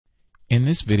In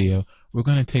this video, we're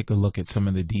going to take a look at some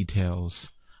of the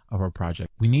details of our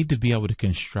project. We need to be able to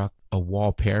construct a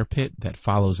wall parapet that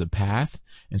follows a path,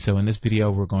 and so in this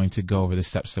video we're going to go over the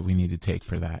steps that we need to take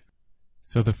for that.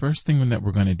 So the first thing that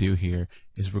we're going to do here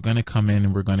is we're going to come in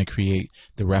and we're going to create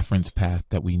the reference path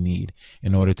that we need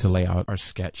in order to lay out our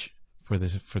sketch for the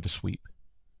sweep.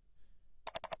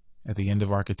 At the end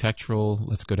of architectural,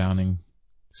 let's go down and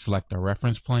select our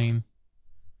reference plane,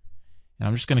 and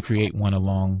I'm just going to create one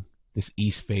along this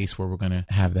east face where we're going to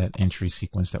have that entry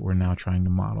sequence that we're now trying to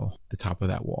model, the top of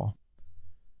that wall.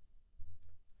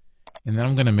 And then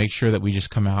I'm going to make sure that we just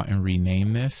come out and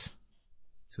rename this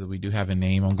so that we do have a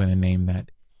name. I'm going to name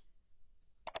that,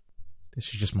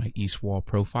 this is just my east wall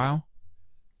profile,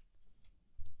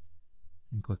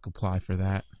 and click apply for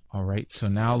that. Alright, so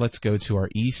now let's go to our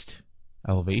east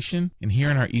elevation, and here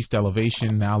in our east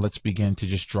elevation, now let's begin to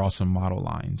just draw some model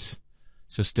lines.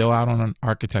 So still out on an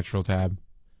architectural tab,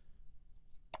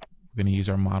 we're going to use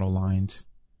our model lines,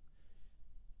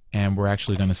 and we're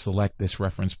actually going to select this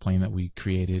reference plane that we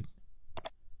created.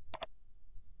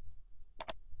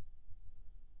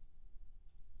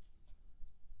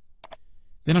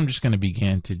 Then I'm just going to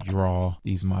begin to draw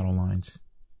these model lines.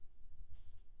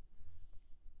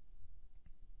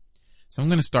 So I'm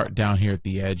going to start down here at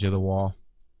the edge of the wall,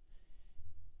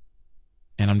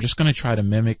 and I'm just going to try to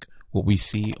mimic what we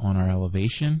see on our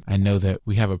elevation. I know that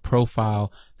we have a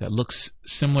profile that looks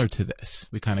similar to this.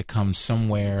 We kind of come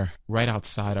somewhere right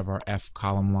outside of our F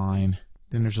column line.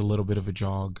 Then there's a little bit of a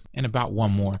jog and about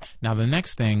one more. Now the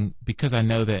next thing, because I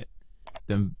know that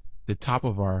the top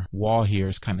of our wall here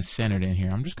is kind of centered in here,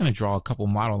 I'm just going to draw a couple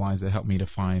model lines that help me to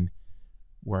find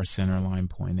where our center line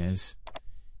point is.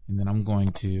 And then I'm going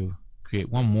to create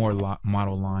one more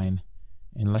model line,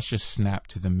 and let's just snap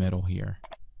to the middle here.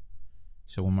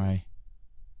 So when my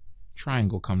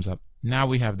triangle comes up, now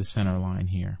we have the center line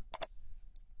here.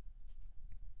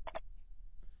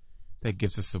 That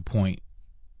gives us a point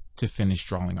to finish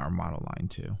drawing our model line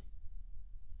to.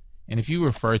 And if you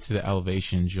refer to the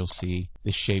elevations, you'll see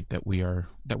the shape that we're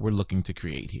looking to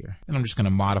create here. And I'm just going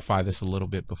to modify this a little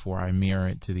bit before I mirror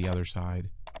it to the other side.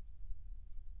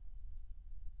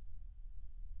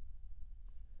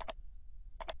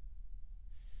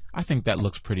 I think that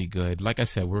looks pretty good. Like I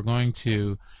said, we're going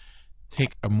to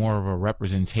take a more of a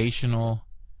representational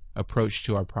approach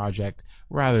to our project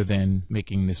rather than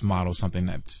making this model something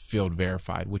that's field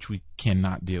verified, which we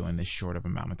cannot do in this short of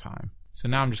amount of time. So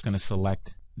now I'm just going to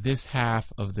select this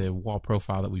half of the wall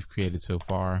profile that we've created so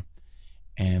far,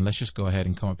 and let's just go ahead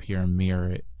and come up here and mirror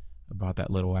it about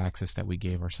that little axis that we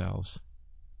gave ourselves.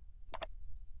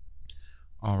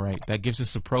 Alright, that gives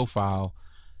us a profile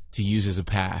to use as a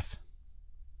path.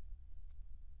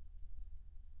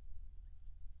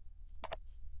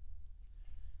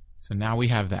 So now we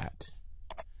have that.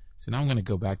 So now I'm going to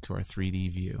go back to our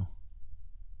 3D view.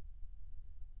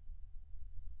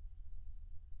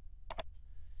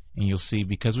 And you'll see,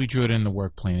 because we drew it in the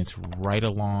work plane, it's right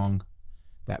along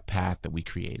that path that we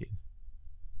created.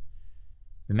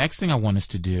 The next thing I want us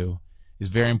to do is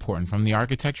very important. From the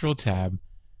architectural tab,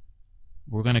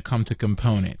 we're going to come to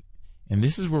component. And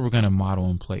this is where we're going to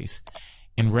model in place.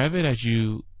 In Revit, as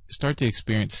you start to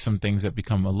experience some things that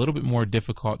become a little bit more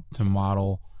difficult to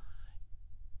model,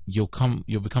 you'll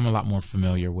become a lot more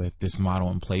familiar with this model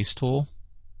in place tool,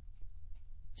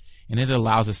 and it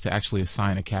allows us to actually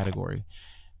assign a category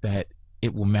that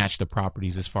it will match the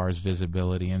properties as far as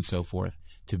visibility and so forth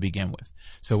to begin with.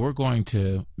 So we're going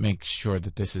to make sure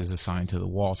that this is assigned to the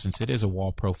wall, since it is a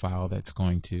wall profile that's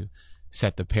going to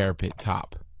set the parapet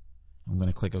top. I'm going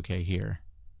to click OK here,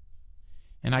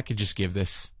 and I could just give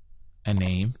this a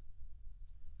name.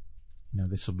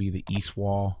 This will be the east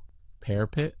wall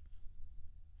parapet,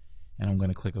 and I'm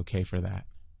going to click OK for that.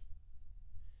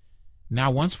 Now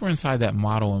once we're inside that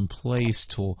model in place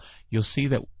tool, you'll see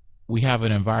that we have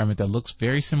an environment that looks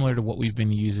very similar to what we've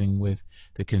been using with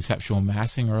the conceptual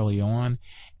massing early on,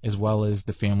 as well as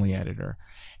the family editor.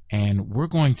 And we're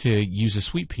going to use a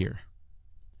sweep here.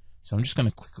 So I'm just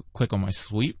going to click on my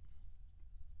sweep,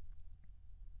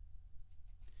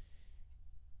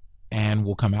 and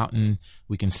we'll come out and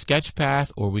we can sketch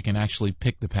path, or we can actually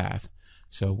pick the path.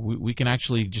 So we can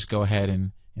actually just go ahead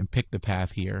and pick the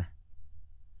path here.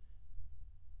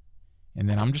 And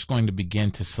then I'm just going to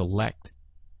begin to select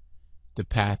the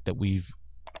path that we've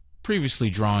previously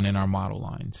drawn in our model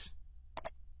lines.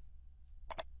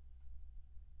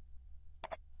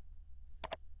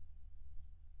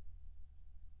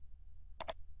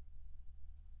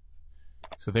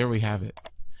 So there we have it.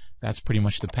 That's pretty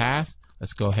much the path.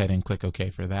 Let's go ahead and click OK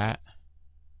for that.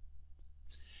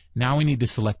 Now we need to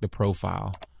select the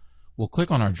profile. we'll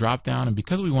click on our drop down, and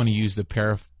because we want to use the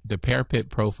Parapet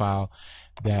profile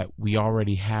that we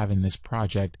already have in this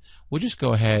project, we'll just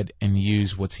go ahead and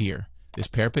use what's here. This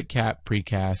Parapet cap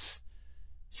precast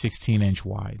 16-inch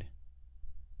wide.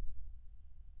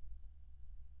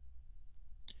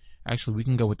 Actually, we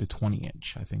can go with the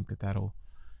 20-inch. I think that'll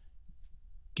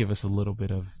give us a little bit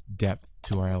of depth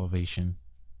to our elevation.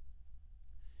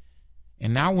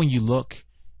 And now when you look,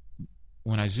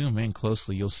 when I zoom in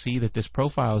closely, you'll see that this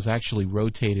profile is actually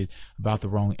rotated about the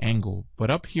wrong angle.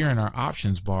 But up here in our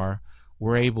options bar,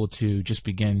 we're able to just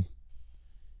begin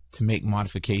to make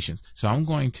modifications. So I'm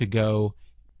going to go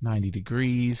 90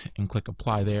 degrees and click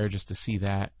apply there just to see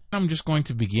that. I'm just going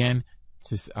to begin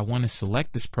to, I want to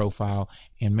select this profile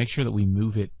and make sure that we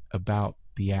move it about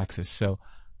the axis. So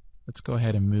let's go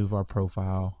ahead and move our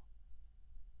profile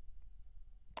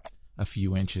a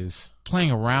few inches.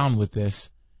 Playing around with this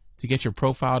to get your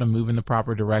profile to move in the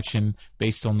proper direction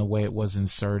based on the way it was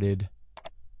inserted.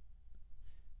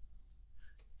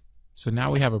 So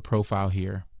now we have a profile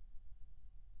here.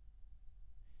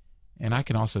 And I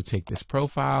can also take this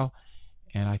profile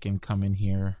and I can come in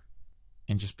here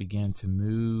and just begin to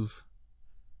move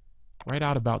right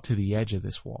out about to the edge of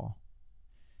this wall.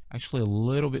 Actually a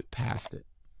little bit past it.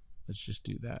 Let's just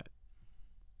do that.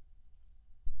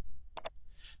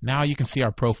 Now you can see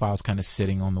our profile is kind of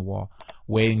sitting on the wall,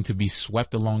 waiting to be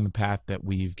swept along the path that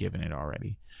we've given it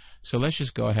already. So let's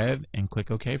just go ahead and click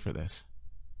OK for this.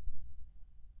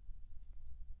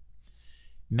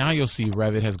 Now you'll see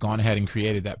Revit has gone ahead and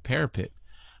created that parapet,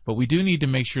 but we do need to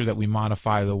make sure that we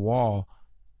modify the wall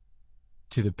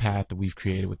to the path that we've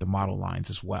created with the model lines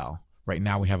as well. Right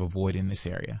now we have a void in this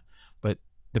area, but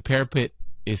the parapet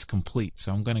is complete.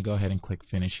 So I'm going to go ahead and click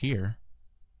finish here.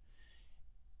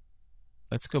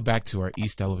 Let's go back to our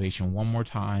east elevation one more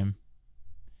time,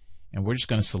 and we're just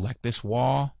going to select this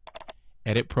wall,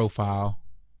 edit profile,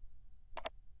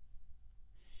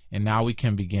 and now we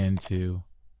can begin to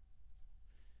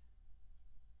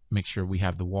make sure we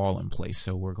have the wall in place.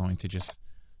 So we're going to just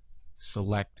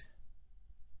select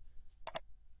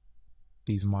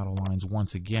these model lines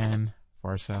once again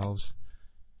for ourselves,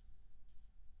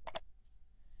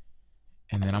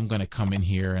 and then I'm going to come in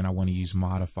here and I want to use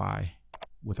modify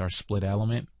with our split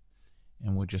element,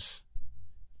 and we'll just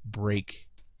break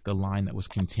the line that was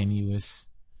continuous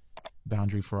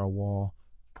boundary for our wall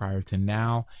prior to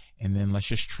now, and then let's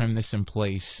just trim this in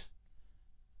place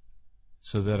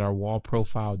so that our wall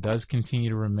profile does continue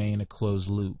to remain a closed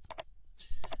loop.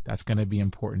 That's going to be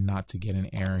important not to get an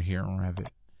error here on Revit.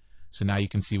 So now you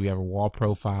can see we have a wall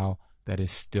profile that is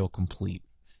still complete.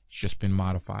 It's just been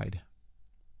modified.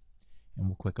 And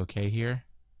we'll click OK here.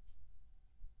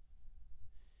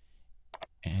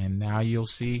 And now you'll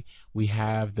see we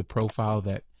have the profile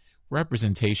that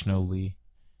representationally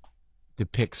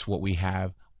depicts what we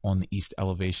have on the east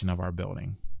elevation of our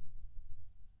building.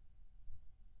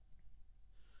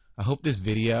 I hope this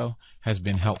video has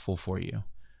been helpful for you,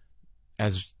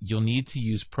 as you'll need to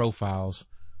use profiles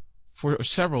for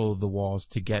several of the walls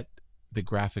to get the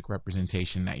graphic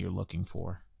representation that you're looking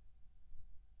for.